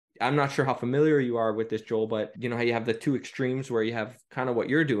I'm not sure how familiar you are with this, Joel, but you know how you have the two extremes where you have kind of what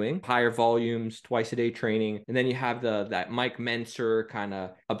you're doing, higher volumes, twice a day training, and then you have that Mike Menser kind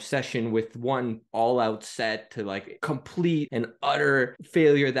of obsession with one all-out set to like complete and utter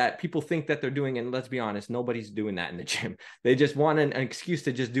failure that people think that they're doing. And let's be honest, nobody's doing that in the gym. They just want an excuse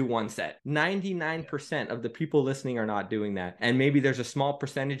to just do one set. 99% of the people listening are not doing that. And maybe there's a small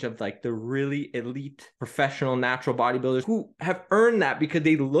percentage of like the really elite professional natural bodybuilders who have earned that because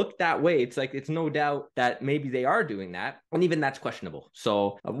they look that way. It's like, it's no doubt that maybe they are doing that. And even that's questionable.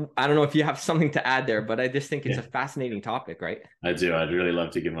 So I don't know if you have something to add there, but I just think it's a fascinating topic, right? I do. I'd really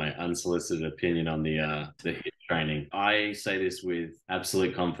love to give my unsolicited opinion on the HIIT training. I say this with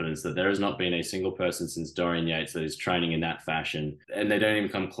absolute confidence that there has not been a single person since Dorian Yates that is training in that fashion, and they don't even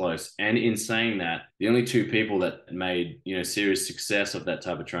come close. And in saying that, the only two people that made, you know, serious success of that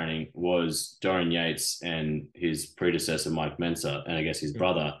type of training was Dorian Yates and his predecessor Mike Menser, and I guess his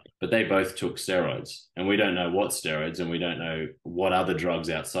brother. But they both took steroids, and we don't know what steroids, and we don't know what other drugs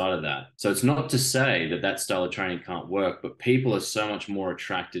outside of that. So it's not to say that that style of training can't work, but people are so much more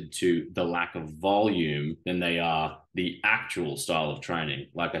attracted to the lack of volume than they are the actual style of training.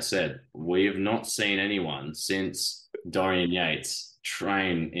 Like I said, we have not seen anyone since Dorian Yates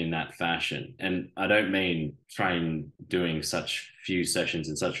train in that fashion. And I don't mean train doing such few sessions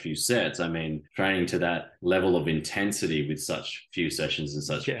and such few sets. I mean training to that level of intensity with such few sessions and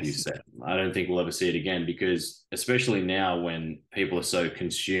such few sets. I don't think we'll ever see it again, because especially now when people are so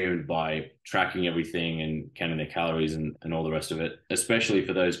consumed by tracking everything and counting their calories and all the rest of it, especially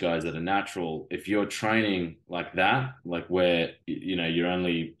for those guys that are natural, if you're training like that, like where, you know, you're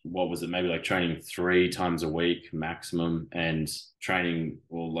only, what was it, maybe like training 3 times a week maximum, and training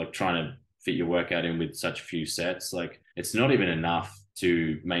or like trying to fit your workout in with such few sets, like it's not even enough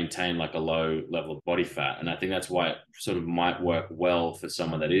to maintain like a low level of body fat. And I think that's why it sort of might work well for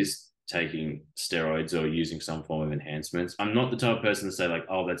someone that is taking steroids or using some form of enhancements. I'm not the type of person to say like,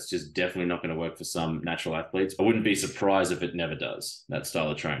 oh, that's just definitely not going to work for some natural athletes. I wouldn't be surprised if it never does, that style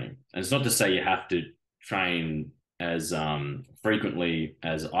of training. And it's not to say you have to train as frequently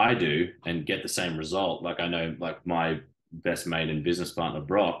as I do and get the same result. Like I know like my best mate and business partner,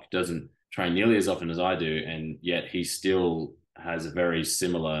 Brock, doesn't train nearly as often as I do, and yet he still has a very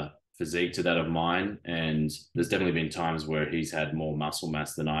similar physique to that of mine. And there's definitely been times where he's had more muscle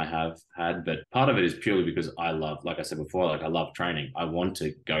mass than I have had, but part of it is purely because I love, like I said before, like I love training. I want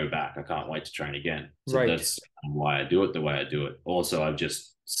to go back. I can't wait to train again. So that's why I do it the way I do it. Also, I've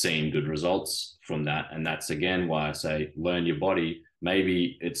just seen good results from that, and that's again why I say learn your body.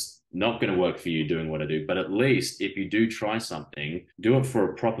 Maybe it's not going to work for you doing what I do, but at least if you do try something, do it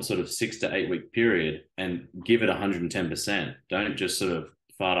for a proper sort of 6 to 8 week period and give it 110%. Don't just sort of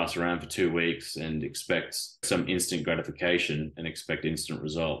fart us around for 2 weeks and expect some instant gratification and expect instant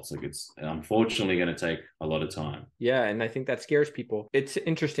results. Like it's unfortunately going to take a lot of time. Yeah, and I think that scares people. It's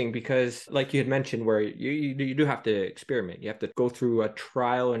interesting because like you had mentioned, where you do have to experiment. You have to go through a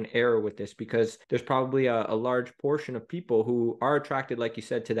trial and error with this, because there's probably a large portion of people who are attracted, like you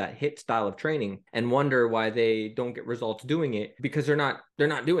said, to that HIIT style of training and wonder why they don't get results doing it, because they're not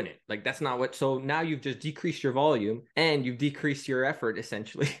doing it. Like that's not what, so now you've just decreased your volume and you've decreased your effort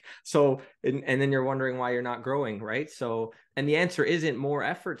essentially. So, and then you're wondering why you're not growing, right? So, and the answer isn't more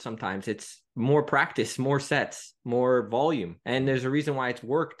effort. Sometimes it's more practice, more sets, more volume. And there's a reason why it's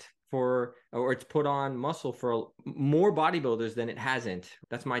worked for, or it's put on muscle for more bodybuilders than it hasn't.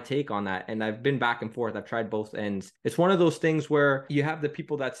 That's my take on that. And I've been back and forth. I've tried both ends. It's one of those things where you have the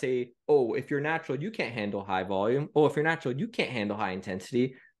people that say, oh, if you're natural, you can't handle high volume. Oh, if you're natural, you can't handle high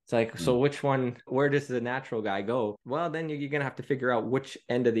intensity. It's like, so which one, where does the natural guy go? Well, then you're going to have to figure out which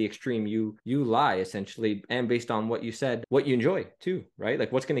end of the extreme you lie, essentially. And based on what you said, what you enjoy too, right?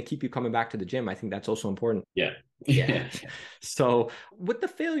 Like what's going to keep you coming back to the gym. I think that's also important. Yeah. So with the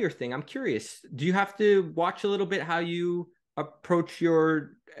failure thing, I'm curious, do you have to watch a little bit how you approach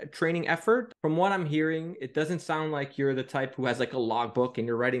your training effort? From what I'm hearing, it doesn't sound like you're the type who has like a logbook and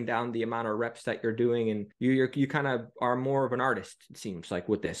you're writing down the amount of reps that you're doing, and you kind of are more of an artist, it seems like,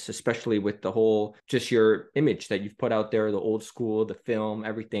 with this, especially with the whole just your image that you've put out there, the old school, the film,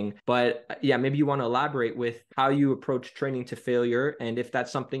 everything. But yeah, maybe you want to elaborate with how you approach training to failure, and if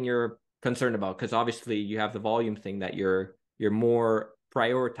that's something you're concerned about, because obviously you have the volume thing that you're more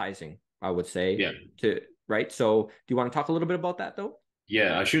prioritizing, I would say, right? So do you want to talk a little bit about that though?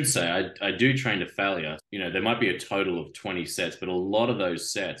 Yeah, I should say I do train to failure. You know, there might be a total of 20 sets, but a lot of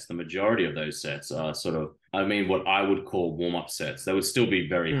those sets, the majority of those sets are sort of, I mean, what I would call warm-up sets. They would still be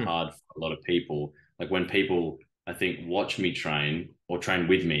very hard for a lot of people. Like when people, I think, watch me train or train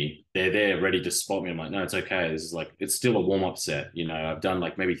with me, they're there ready to spot me. I'm like, no, it's okay. This is like, it's still a warm-up set. You know, I've done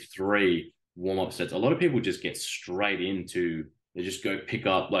like maybe 3 warm-up sets. A lot of people just get straight into, they just go pick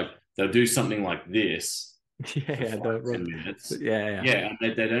up, like they'll do something like this Yeah, for 10 minutes. yeah. And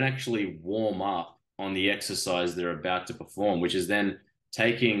they don't actually warm up on the exercise they're about to perform, which is then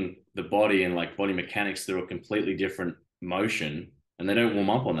taking the body and like body mechanics through a completely different motion. And they don't warm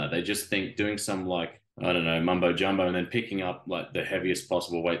up on that. They just think doing some like, I don't know, mumbo jumbo, and then picking up like the heaviest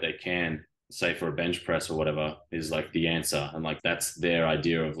possible weight they can, say for a bench press or whatever, is like the answer. And like that's their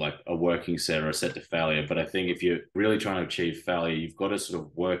idea of like a working set or a set to failure. But I think if you're really trying to achieve failure, you've got to sort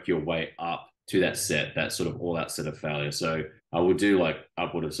of work your way up to that set, that sort of all out set of failure. So I would do like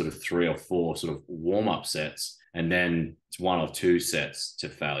upward of sort of 3 or 4 sort of warm up sets, and then it's 1 or 2 sets to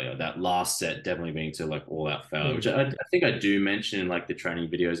failure. That last set definitely being to like all out failure, which I think I do mention in like the training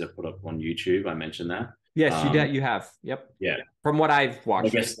videos I put up on YouTube. I mentioned that. Yes, you have. Yep. Yeah. From what I've watched. I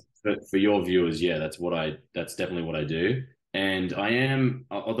guess for your viewers, yeah, that's definitely what I do. And I am,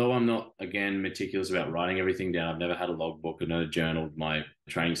 although I'm not, again, meticulous about writing everything down, I've never had a logbook, I've never journaled my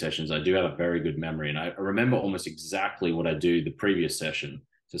training sessions. I do have a very good memory, and I remember almost exactly what I do the previous session.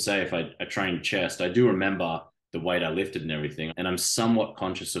 So say if I train chest, I do remember the weight I lifted and everything, and I'm somewhat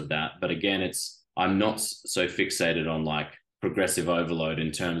conscious of that. But again, I'm not so fixated on like progressive overload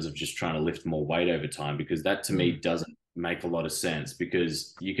in terms of just trying to lift more weight over time, because that to me doesn't make a lot of sense,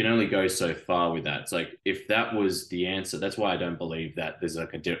 because you can only go so far with that. It's like, if that was the answer, that's why I don't believe that there's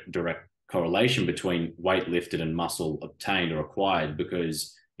like a direct correlation between weight lifted and muscle obtained or acquired,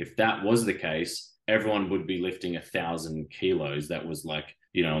 because if that was the case, everyone would be lifting 1,000 kilos. That was like,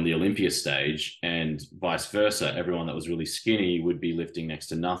 you know, on the Olympia stage, and vice versa. Everyone that was really skinny would be lifting next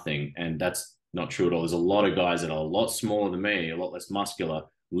to nothing. And that's not true at all. There's a lot of guys that are a lot smaller than me, a lot less muscular,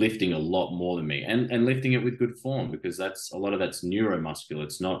 lifting a lot more than me, and lifting it with good form, because that's a lot of that's neuromuscular.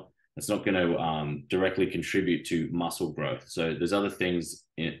 It's not going to directly contribute to muscle growth. So there's other things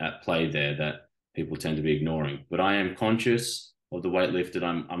at play there that people tend to be ignoring. But I am conscious of the weight lifted.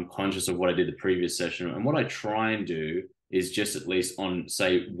 I'm conscious of what I did the previous session, and what I try and do is just at least on,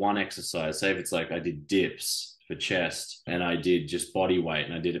 say, one exercise, say if it's like I did dips for chest and I did just body weight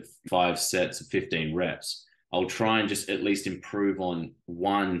and I did it 5 sets of 15 reps, I'll try and just at least improve on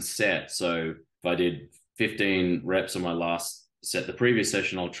one set. So if I did 15 reps on my last set, the previous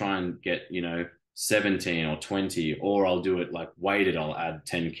session, I'll try and get, 17 or 20, or I'll do it like weighted. I'll add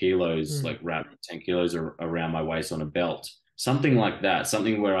 10 kilos, like wrap 10 kilos around my waist on a belt, something like that,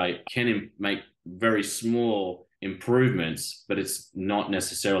 something where I can make very small improvements, but it's not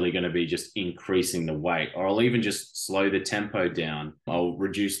necessarily going to be just increasing the weight. Or I'll even just slow the tempo down. I'll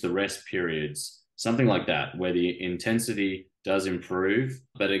reduce the rest periods, something like that, where the intensity does improve.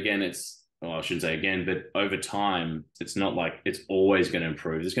 But again, I shouldn't say again, but over time, it's not like it's always going to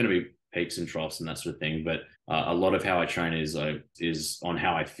improve. There's going to be peaks and troughs and that sort of thing. But a lot of how I train is on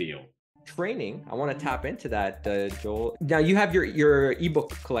how I feel. Training, I want to tap into that, Joel. Now you have your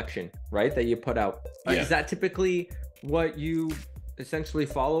ebook collection, right, that you put out. Is that typically what you essentially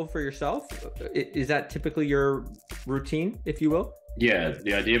follow for yourself? Is that typically your routine, if you will? Yeah,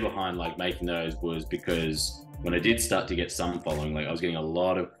 the idea behind like making those was because when I did start to get some following, like I was getting a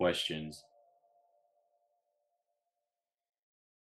lot of questions